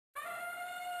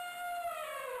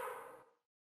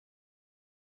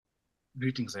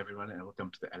Greetings, everyone, and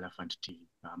welcome to the Elephant Tea.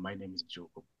 My name is Joe.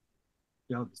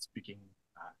 I'll be speaking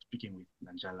with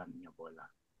Nanjala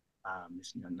Nyabola.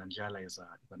 Ms. Nanjala is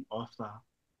an author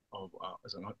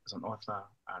is an author,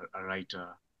 a writer,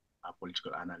 a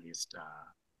political analyst.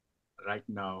 Right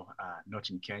now, not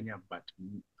in Kenya, but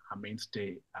her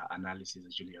mainstay analysis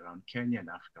is usually around Kenya and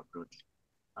Africa broadly.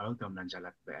 Welcome, Nanjala,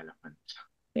 to the Elephant.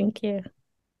 Thank you.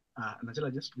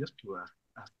 Nanjala, just to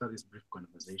start this brief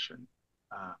conversation,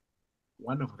 uh,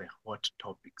 one of the hot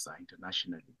topics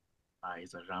internationally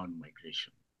is around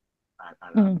migration,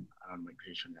 Mm, around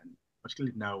migration, and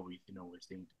particularly now with we're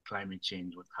seeing climate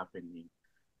change, what's happening,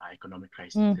 economic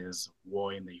mm, crises,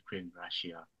 war in the Ukraine,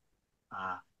 Russia.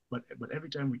 Uh, but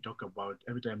every time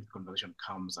the conversation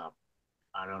comes up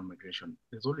around migration,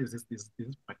 there's always this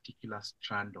particular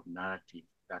strand of narrative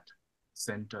that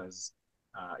centers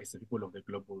it's the people of the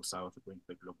global south going to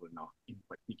the global north, in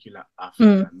particular mm,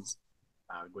 Africans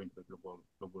going to the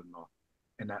global north.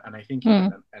 And I think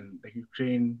mm, and the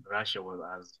Ukraine Russia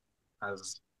was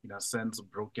has in a sense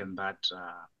broken that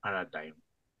paradigm.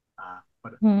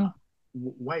 But mm.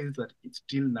 why is that it's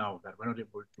still now that we're not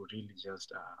able to really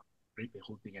just break the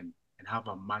whole thing and have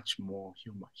a much more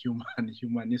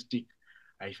humanistic,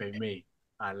 if I may,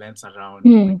 lens around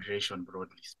Mm. migration,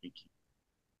 broadly speaking.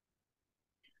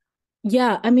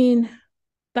 Yeah, I mean,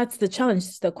 that's the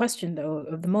challenge, the question though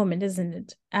of the moment, isn't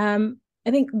it? I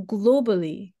think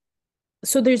globally,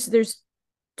 so there's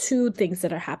two things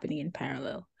that are happening in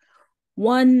parallel.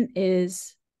 One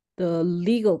is the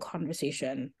legal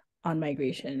conversation on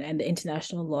migration and the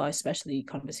international law, especially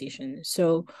conversation.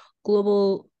 So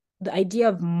the idea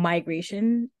of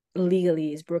migration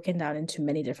legally is broken down into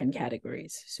many different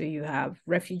categories. So you have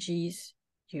refugees,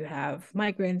 you have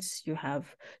migrants, you have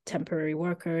temporary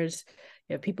workers,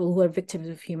 you have people who are victims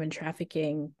of human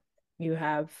trafficking, you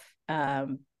have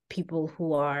um, people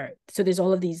who are, so there's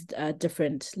all of these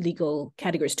different legal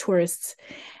categories, tourists,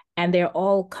 and they're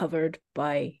all covered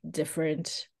by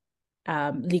different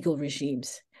legal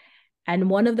regimes. And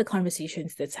one of the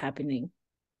conversations that's happening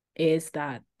is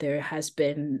that there has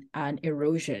been an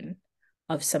erosion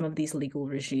of some of these legal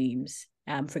regimes,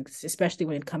 especially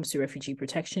when it comes to refugee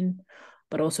protection,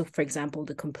 but also, for example,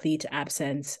 the complete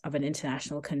absence of an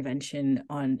international convention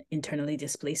on internally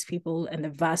displaced people. And the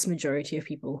vast majority of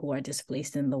people who are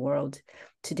displaced in the world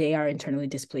today are internally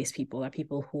displaced people, are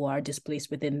people who are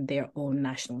displaced within their own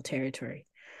national territory.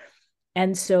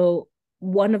 And so,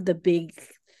 one of the big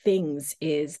things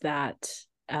is that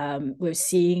we're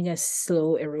seeing a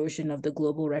slow erosion of the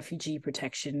global refugee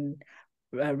protection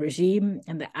regime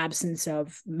and the absence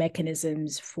of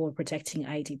mechanisms for protecting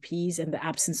IDPs and the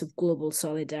absence of global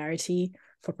solidarity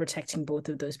for protecting both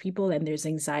of those people. And there's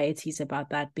anxieties about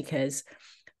that because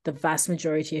the vast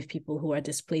majority of people who are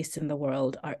displaced in the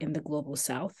world are in the global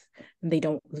south, and they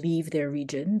don't leave their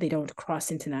region, they don't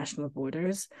cross international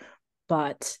borders,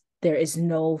 but there is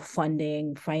no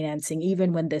funding, financing.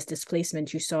 Even when there's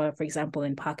displacement, you saw, for example,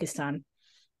 in Pakistan,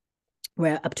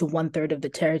 where up to one third of the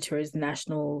territory's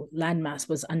national landmass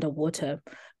was underwater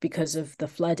because of the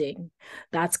flooding.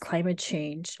 That's climate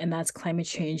change, and that's climate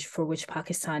change for which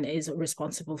Pakistan is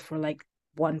responsible for like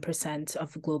 1%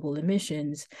 of global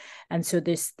emissions. And so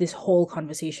this whole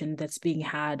conversation that's being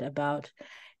had about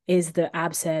is the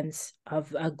absence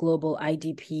of a global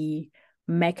IDP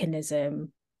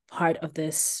mechanism part of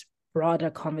this broader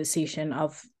conversation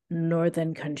of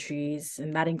northern countries,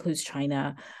 and that includes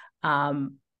China,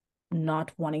 um,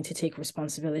 not wanting to take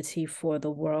responsibility for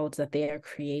the world that they are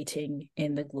creating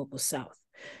in the global south,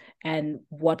 and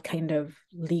what kind of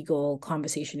legal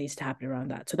conversation needs to happen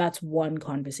around that. So that's one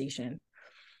conversation.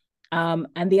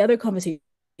 And the other conversation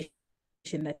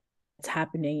that's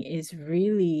happening is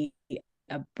really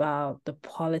about the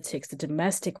politics, the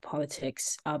domestic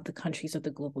politics of the countries of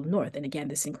the global north. And again,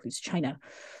 this includes China,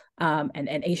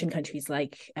 and Asian countries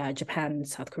like Japan,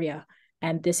 South Korea.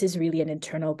 And this is really an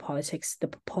internal politics, the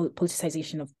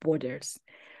politicization of borders.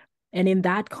 And in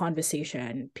that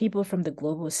conversation, people from the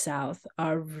global south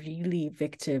are really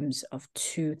victims of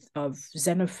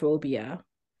xenophobia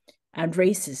and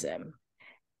racism.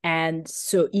 And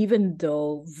so, even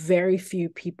though very few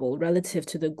people, relative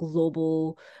to the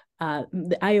global,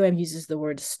 the IOM uses the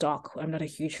word stock. I'm not a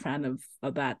huge fan of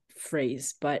that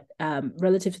phrase, but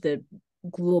relative to the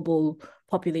global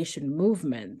population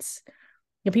movements,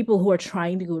 the people who are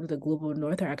trying to go to the global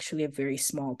north are actually a very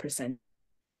small percent.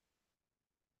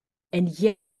 And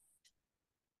yet,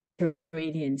 the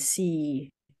Mediterranean Sea,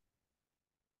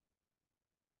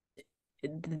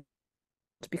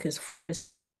 because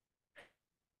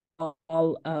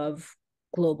all of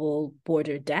global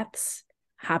border deaths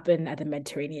happen at the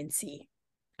Mediterranean Sea.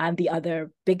 And the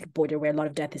other big border where a lot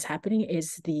of death is happening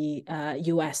is the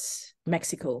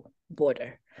US-Mexico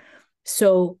border.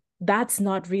 So that's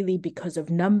not really because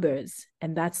of numbers,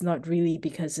 and that's not really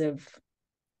because of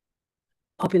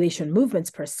population movements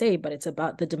per se, but it's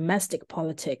about the domestic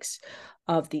politics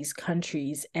of these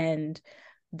countries and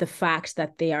the fact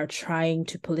that they are trying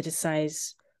to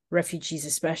politicize refugees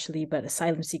especially, but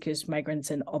asylum seekers,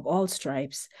 migrants, and of all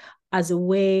stripes, as a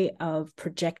way of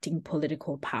projecting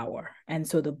political power. And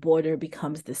so the border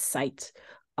becomes the site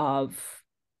of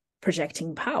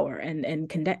projecting power and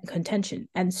contention.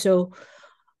 And so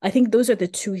I think those are the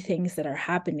two things that are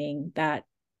happening that,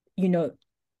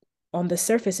 on the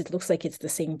surface, it looks like it's the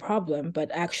same problem,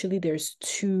 but actually there's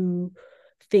two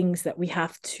things that we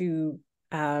have to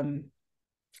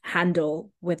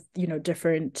handle with,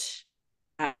 different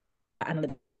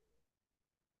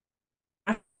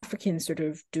Africans sort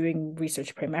of doing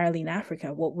research primarily in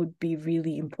Africa. What would be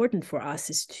really important for us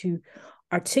is to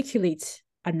articulate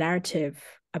a narrative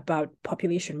about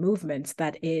population movements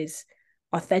that is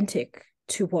authentic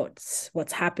to what's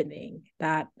happening,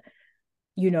 that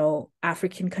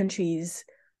African countries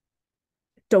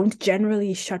don't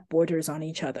generally shut borders on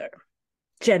each other.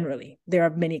 Generally, there are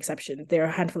many exceptions. There are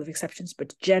a handful of exceptions,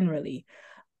 but generally,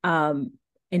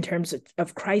 in terms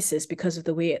of crisis, because of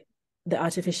the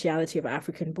artificiality of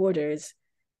African borders,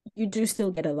 you do still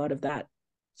get a lot of that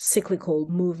cyclical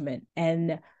movement.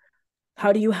 And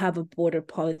how do you have a border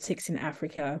politics in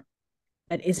Africa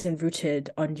that isn't rooted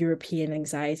on European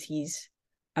anxieties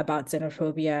about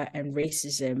xenophobia and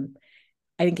racism?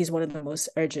 I think is one of the most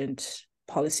urgent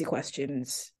policy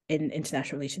questions in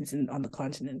international relations on the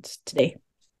continent today.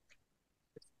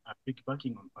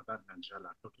 Piggybacking on that, Nanjala,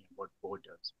 talking about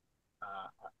borders,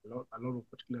 a lot of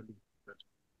particularly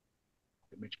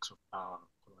the matrix of power,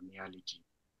 coloniality.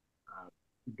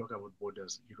 We talk about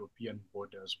borders. European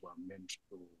borders were meant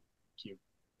to keep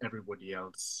everybody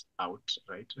else out,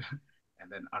 right?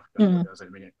 And then African borders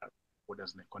and many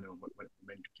borders in the economy were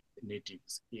meant to keep the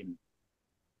natives in.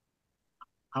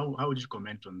 How would you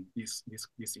comment on this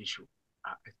issue,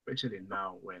 especially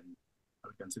now when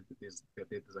we can see that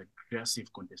there's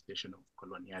aggressive contestation of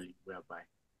coloniality, whereby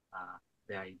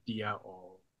the idea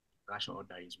of national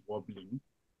order is wobbling,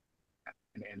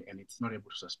 and it's not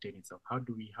able to sustain itself. How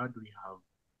do we have a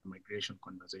migration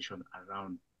conversation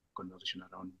around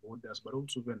borders, but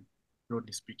also when,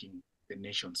 broadly speaking, the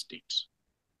nation state?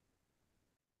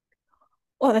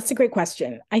 Well, that's a great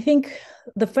question. I think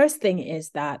the first thing is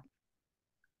that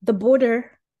the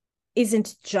border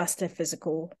isn't just a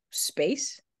physical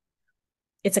space.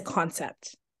 It's a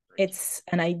concept. It's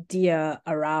an idea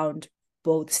around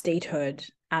both statehood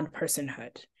and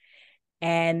personhood.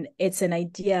 And it's an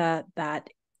idea that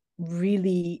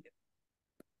really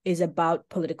is about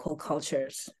political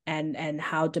cultures and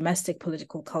how domestic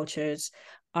political cultures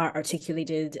are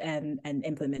articulated and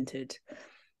implemented.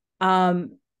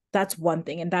 That's one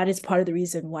thing. And that is part of the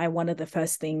reason why one of the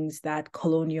first things that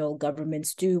colonial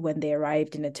governments do when they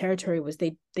arrived in a territory was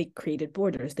they created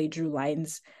borders. They drew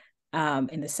lines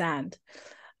in the sand.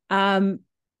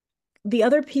 The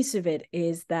other piece of it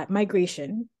is that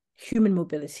migration, human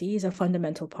mobility, is a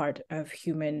fundamental part of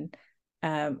human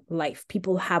life.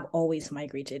 People have always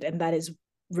migrated, and that is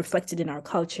reflected in our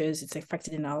cultures. It's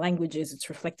reflected in our languages. It's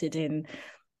reflected in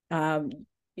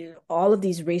all of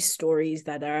these race stories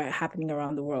that are happening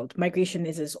around the world. Migration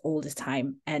is as old as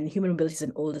time, and human mobility is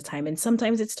an old as time, and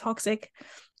sometimes it's toxic.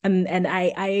 And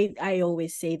I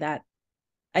always say that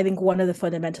I think one of the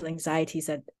fundamental anxieties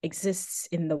that exists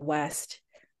in the West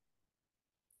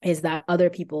is that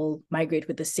other people migrate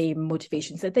with the same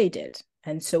motivations that they did.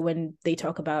 And so when they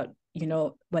talk about,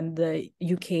 when the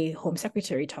UK Home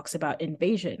Secretary talks about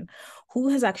invasion, who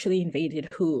has actually invaded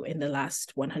who in the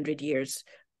last 100 years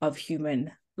of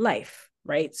human life,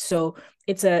 right? So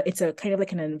it's a kind of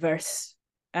like an inverse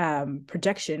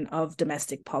projection of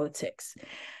domestic politics.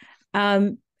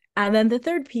 And then the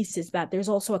third piece is that there's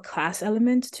also a class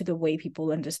element to the way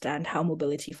people understand how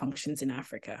mobility functions in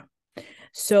Africa.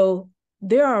 So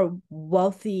there are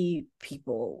wealthy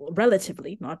people,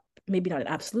 relatively, maybe not in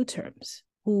absolute terms,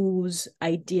 whose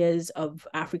ideas of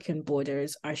African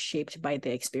borders are shaped by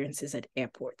their experiences at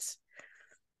airports.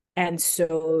 And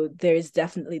so there's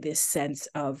definitely this sense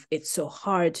of it's so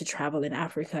hard to travel in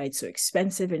Africa, it's so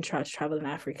expensive and to travel in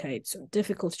Africa, it's so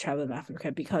difficult to travel in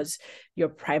Africa because your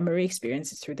primary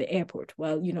experience is through the airport.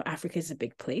 Well, Africa is a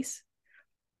big place.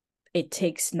 It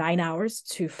takes 9 hours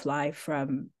to fly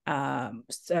from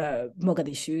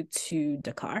Mogadishu to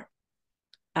Dakar.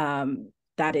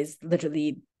 That is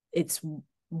literally, it's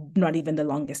not even the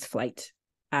longest flight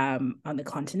on the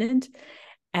continent.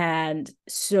 And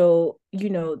so,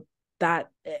 that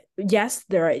yes,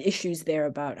 there are issues there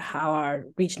about how our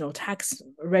regional tax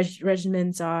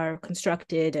regimens are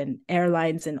constructed and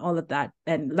airlines and all of that,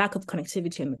 and lack of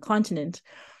connectivity on the continent.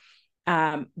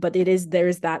 But there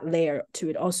is that layer to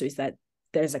it also, is that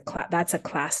that's a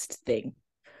classed thing.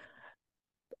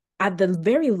 At the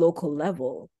very local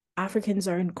level, Africans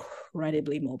are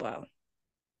incredibly mobile.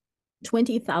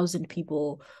 20,000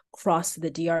 people cross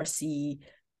the DRC,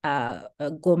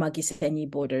 Goma Gisenyi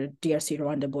border, DRC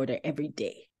Rwanda border every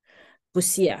day.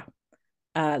 Busia,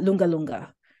 Lunga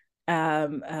Lunga,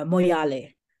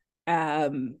 Moyale.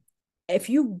 If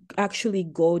you actually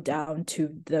go down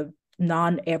to the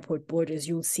non-airport borders,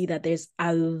 you'll see that there's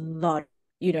a lot,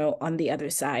 on the other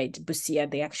side. Busia,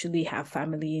 they actually have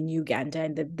family in Uganda,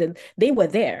 and they were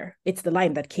there. It's the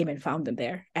line that came and found them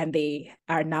there, and they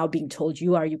are now being told,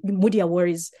 Mudia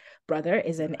Wari's brother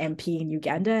is an MP in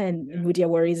Uganda, and Mudia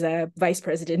Wari is a vice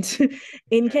president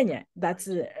in Kenya. That's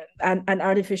an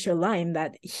artificial line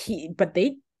the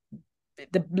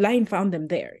line found them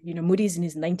there. Moody's in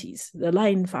his 90s. The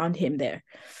line found him there.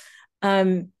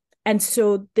 And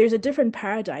so there's a different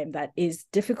paradigm that is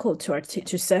difficult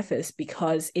to surface,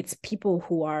 because it's people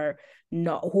who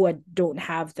don't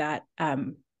have that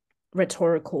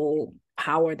rhetorical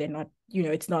power. They're not,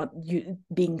 it's not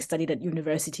being studied at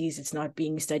universities. It's not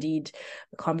being studied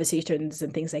conversations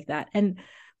and things like that. And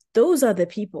those are the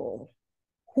people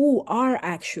who are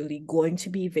actually going to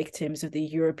be victims of the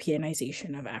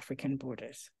Europeanization of African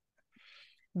borders.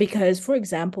 Because, for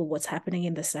example, what's happening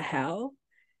in the Sahel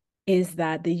is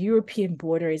that the European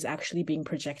border is actually being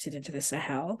projected into the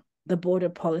Sahel. The border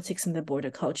politics and the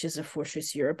border cultures of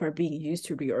Fortress Europe are being used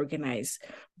to reorganize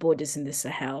borders in the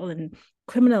Sahel and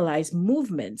criminalize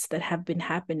movements that have been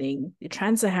happening. The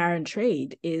trans-Saharan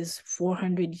trade is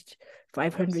 400,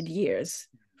 500 years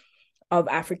of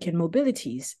African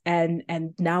mobilities. And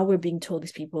now we're being told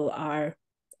these people are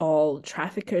all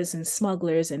traffickers and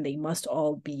smugglers, and they must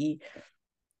all be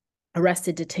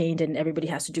arrested, detained, and everybody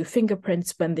has to do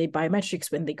fingerprints when they biometrics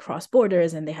when they cross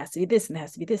borders, and there has to be this, and there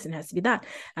has to be this, and has to be that.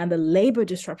 And the labor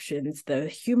disruptions, the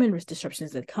human risk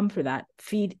disruptions that come for that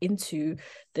feed into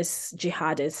this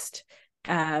jihadist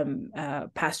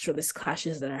pastoralist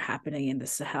clashes that are happening in the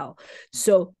Sahel.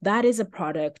 So that is a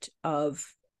product of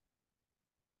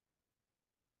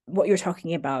what you're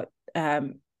talking about,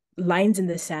 lines in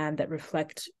the sand that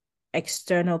reflect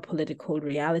external political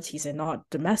realities and not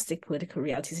domestic political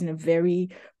realities in a very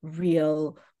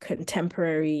real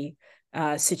contemporary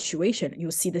situation.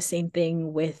 You'll see the same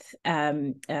thing with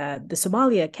the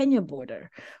Somalia-Kenya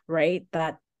border, right?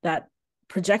 That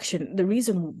projection, the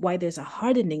reason why there's a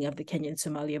hardening of the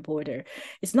Kenyan-Somalia border,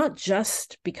 it's not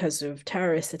just because of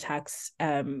terrorist attacks,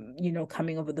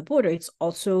 coming over the border. It's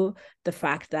also the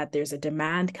fact that there's a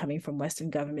demand coming from Western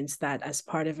governments that, as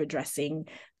part of addressing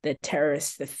the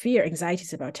fear,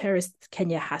 anxieties about terrorists,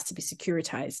 Kenya has to be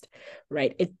securitized,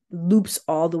 right? It loops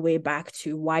all the way back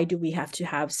to, why do we have to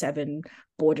have 7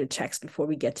 border checks before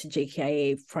we get to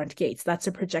JKIA front gates? That's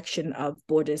a projection of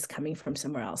borders coming from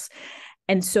somewhere else.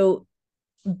 And so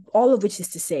all of which is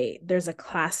to say, there's a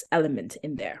class element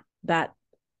in there, that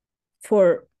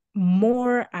for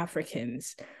more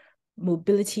Africans,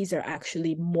 mobilities are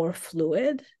actually more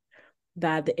fluid,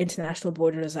 that the international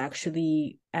border is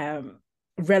actually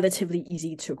relatively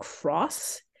easy to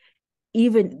cross,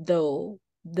 even though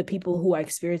the people who are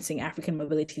experiencing African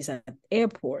mobilities at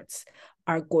airports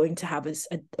are going to have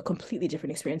a completely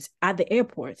different experience. At the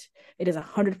airport, it is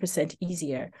 100%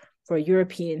 easier for a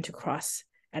European to cross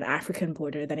an African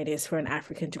border than it is for an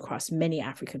African to cross many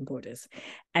African borders.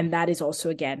 And that is also,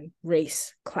 again,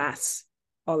 race, class,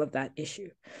 all of that issue.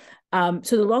 So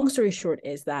the long story short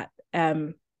is that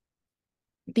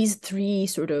these 3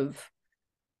 sort of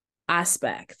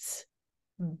aspects,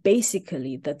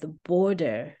 basically, that the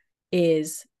border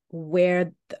is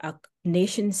where a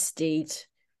nation state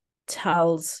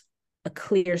tells a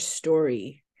clear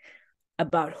story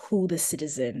about who the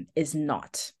citizen is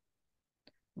not,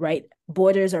 right?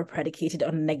 Borders are predicated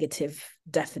on negative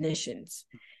definitions,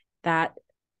 that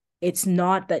it's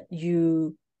not that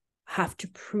you have to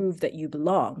prove that you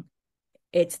belong.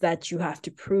 It's that you have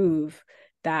to prove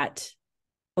that,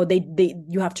 or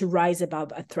you have to rise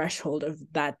above a threshold of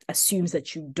that assumes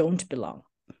that you don't belong.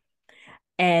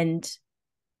 And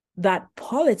that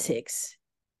politics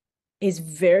is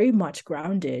very much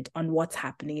grounded on what's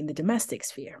happening in the domestic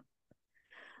sphere,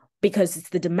 because it's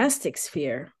the domestic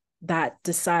sphere that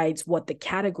decides what the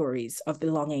categories of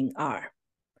belonging are.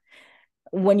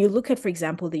 When you look at, for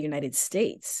example, the United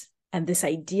States and this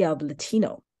idea of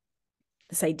Latino,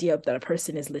 this idea of that a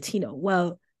person is Latino,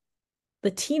 well,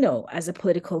 Latino as a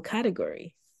political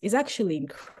category is actually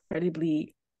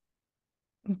incredibly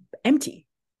empty.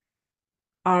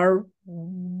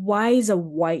 Why is a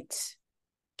white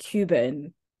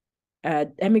Cuban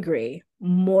emigre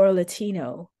more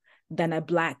Latino than a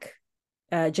black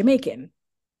Jamaican,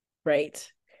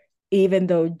 right? Even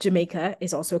though Jamaica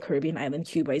is also a Caribbean island,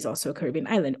 Cuba is also a Caribbean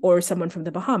island, or someone from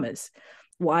the Bahamas.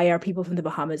 Why are people from the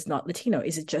Bahamas not Latino?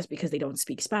 Is it just because they don't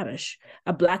speak Spanish?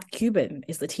 A black Cuban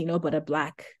is Latino, but a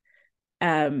black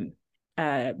um,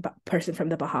 person from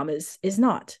the Bahamas is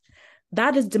not.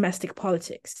 That is domestic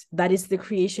politics. That is the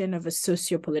creation of a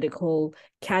socio-political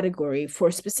category for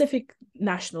a specific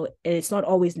national. It's not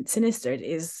always sinister. It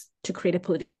is to create a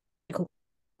political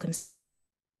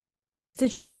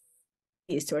constituency,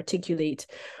 is to articulate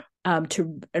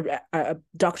to a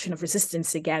doctrine of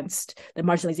resistance against the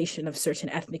marginalization of certain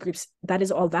ethnic groups. That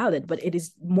is all valid, but it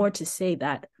is more to say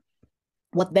that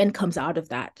what then comes out of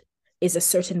that is a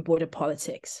certain border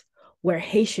politics where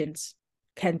Haitians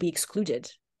can be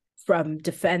excluded from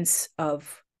defense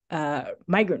of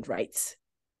migrant rights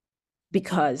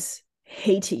because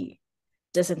Haiti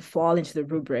doesn't fall into the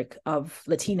rubric of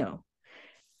Latino,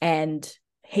 and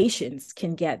Haitians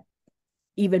can get,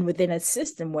 even within a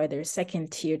system where there's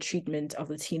second tier treatment of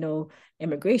Latino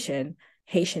immigration,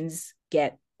 Haitians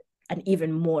get an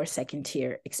even more second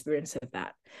tier experience of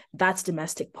that. That's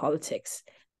domestic politics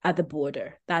at the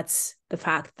border. That's the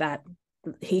fact that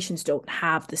Haitians don't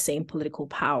have the same political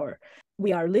power.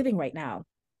 We are living right now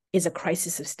is a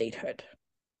crisis of statehood,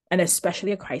 and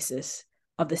especially a crisis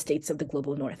of the states of the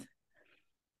global north.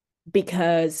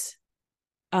 Because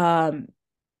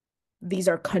these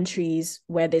are countries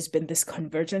where there's been this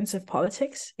convergence of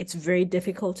politics. It's very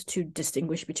difficult to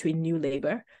distinguish between New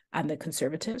Labour and the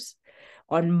Conservatives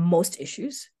on most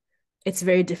issues. It's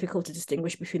very difficult to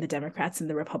distinguish between the Democrats and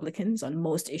the Republicans on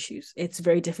most issues. It's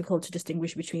very difficult to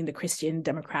distinguish between the Christian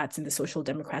Democrats and the Social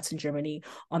Democrats in Germany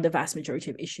on the vast majority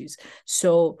of issues.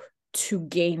 So to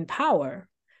gain power,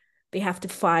 they have to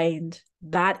find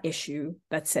that issue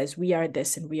that says we are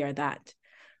this and we are that.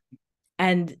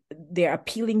 And they're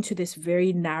appealing to this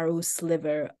very narrow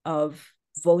sliver of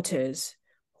voters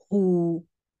who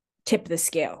tip the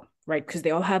scale, right? Because they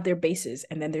all have their bases.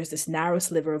 And then there's this narrow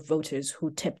sliver of voters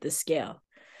who tip the scale.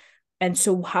 And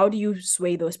so how do you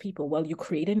sway those people? Well, you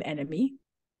create an enemy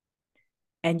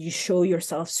and you show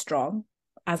yourself strong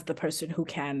as the person who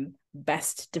can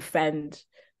best defend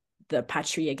the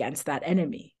patrie against that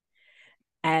enemy.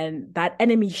 And that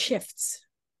enemy shifts.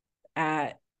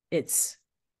 It's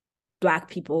Black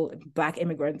people, Black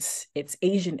immigrants, it's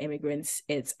Asian immigrants,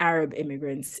 it's Arab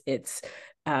immigrants, it's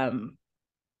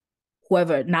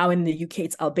whoever. Now in the UK,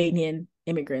 it's Albanian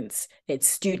immigrants, it's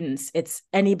students, it's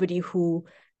anybody who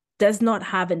does not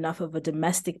have enough of a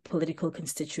domestic political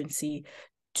constituency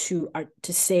to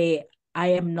say, I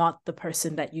am not the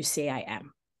person that you say I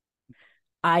am.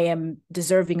 I am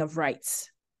deserving of rights,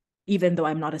 even though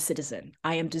I'm not a citizen.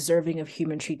 I am deserving of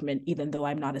human treatment, even though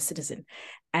I'm not a citizen.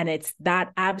 And it's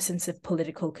that absence of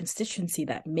political constituency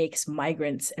that makes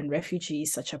migrants and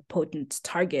refugees such a potent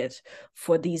target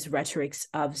for these rhetorics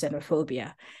of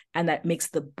xenophobia. And that makes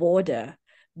the border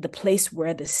the place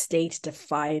where the state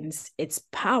defines its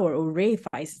power or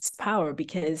reifies its power,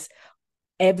 because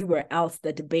everywhere else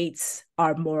the debates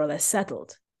are more or less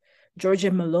settled.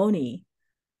 Giorgia Meloni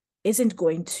isn't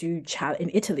going to challenge,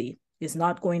 in Italy, is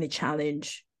not going to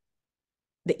challenge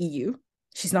the EU.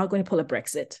 She's not going to pull a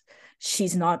Brexit.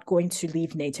 She's not going to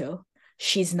leave NATO.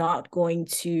 She's not going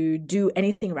to do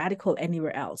anything radical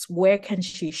anywhere else. Where can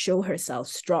she show herself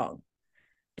strong?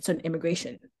 It's on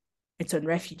immigration. It's on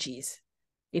refugees.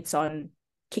 It's on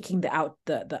kicking the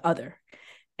other.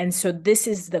 And so this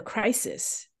is the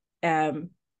crisis. The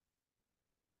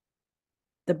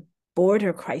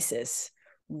border crisis,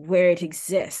 where it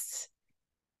exists,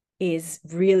 is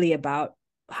really about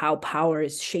how power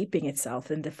is shaping itself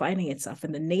and defining itself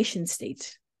in the nation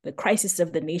state, the crisis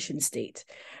of the nation state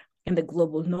in the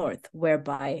global north,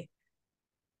 whereby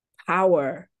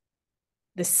power,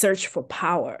 the search for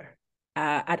power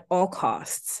at all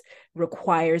costs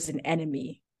requires an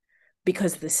enemy,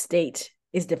 because the state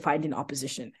is defined in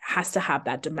opposition, has to have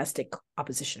that domestic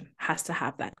opposition, has to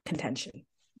have that contention.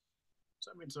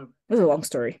 So, I mean, so it was a long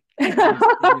story.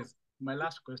 it is. My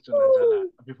last question, Nanjala,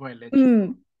 before I let you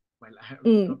go, while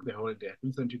I talk the whole day, I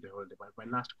listen to you the whole day, but my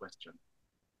last question.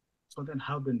 So then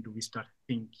how then do we start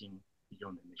thinking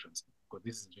beyond the nation state? Because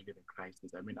this is really the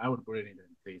crisis. I mean, I would put it in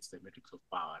and say it's the matrix of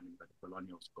power. I mean, the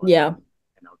colonial scholar. Yeah.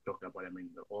 And I'll talk about, I mean,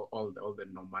 all the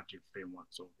normative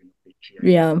frameworks of,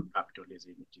 patriarchy,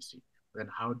 capitalism, etc. Then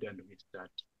how then do we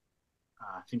start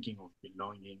thinking of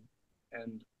belonging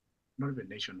and not even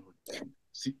nationhood,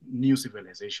 new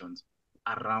civilizations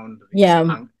around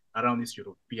around this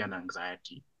European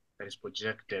anxiety that is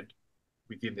projected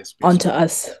within the space onto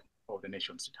us. of the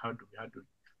nation state?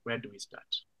 Where do we start?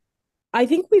 I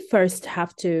think we first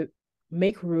have to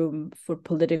make room for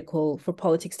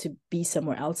politics to be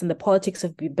somewhere else, and the politics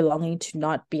of belonging to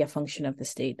not be a function of the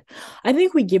state. I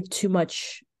think we give too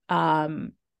much. I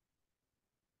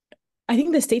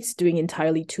think the state's doing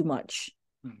entirely too much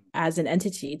as an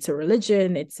entity. It's a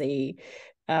religion. It's a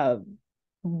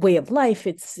way of life.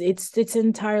 It's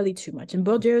entirely too much. And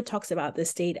Bourdieu talks about the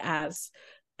state as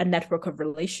a network of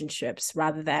relationships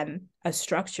rather than a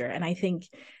structure. And I think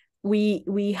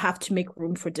we have to make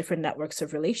room for different networks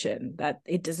of relation, that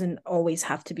it doesn't always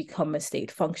have to become a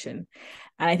state function.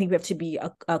 And I think we have to be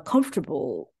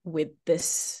comfortable with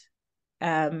this.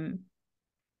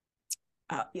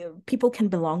 People can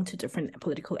belong to different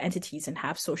political entities and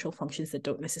have social functions that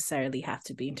don't necessarily have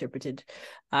to be interpreted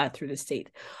through the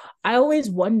state. I always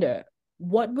wonder,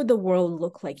 what would the world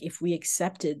look like if we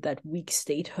accepted that weak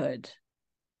statehood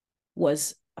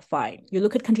was fine? You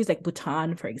look at countries like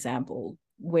Bhutan, for example,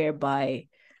 whereby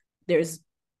there's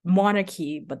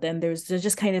monarchy, but then there's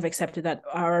just kind of accepted that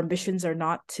our ambitions are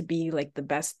not to be like the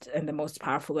best and the most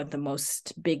powerful and the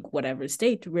most big whatever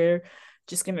state. We're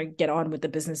just going to get on with the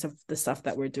business of the stuff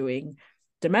that we're doing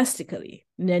domestically.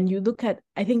 And then you look at,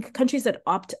 I think, countries that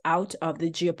opt out of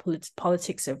the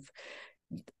geopolitics of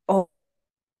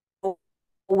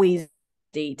always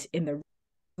state in the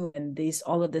room and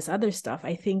all of this other stuff,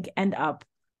 I think end up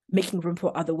making room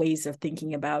for other ways of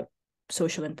thinking about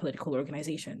social and political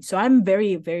organization. So I'm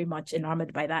very, very much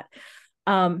enamored by that.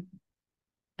 I've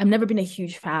never been a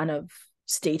huge fan of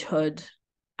statehood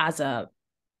as the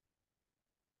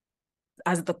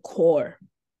core,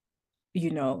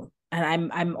 and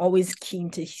I'm always keen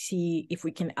to see if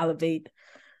we can elevate.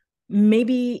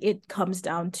 Maybe it comes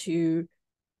down to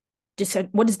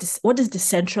what does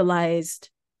decentralized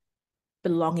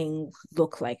belonging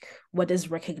look like? What does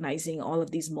recognizing all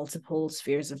of these multiple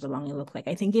spheres of belonging look like?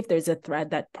 I think if there's a thread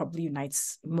that probably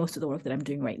unites most of the work that I'm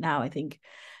doing right now, I think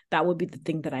that would be the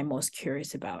thing that I'm most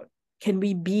curious about. Can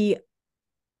we be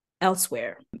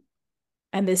elsewhere?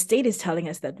 And the state is telling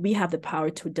us that we have the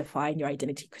power to define your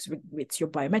identity because it's your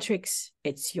biometrics,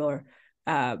 it's your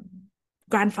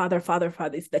grandfather, father.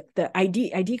 It's the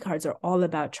ID cards are all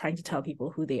about trying to tell people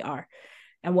who they are.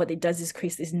 And what it does is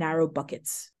create these narrow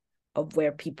buckets of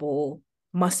where people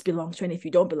must belong to. And if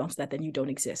you don't belong to that, then you don't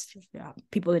exist. Yeah.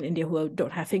 People in India who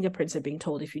don't have fingerprints are being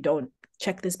told, if you don't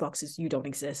check these boxes, you don't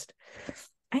exist.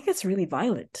 I think that's really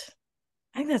violent.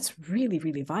 I think that's really,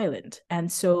 really violent. And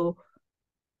so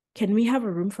can we have a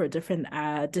room for a different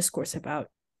discourse about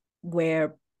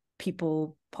where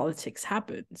politics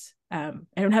happens? I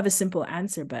don't have a simple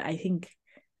answer, but I think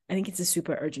it's a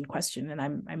super urgent question,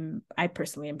 and I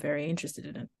personally am very interested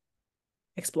in it,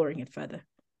 exploring it further.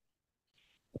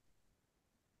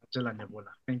 Nanjala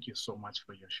Nyabola, thank you so much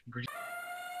for your brief.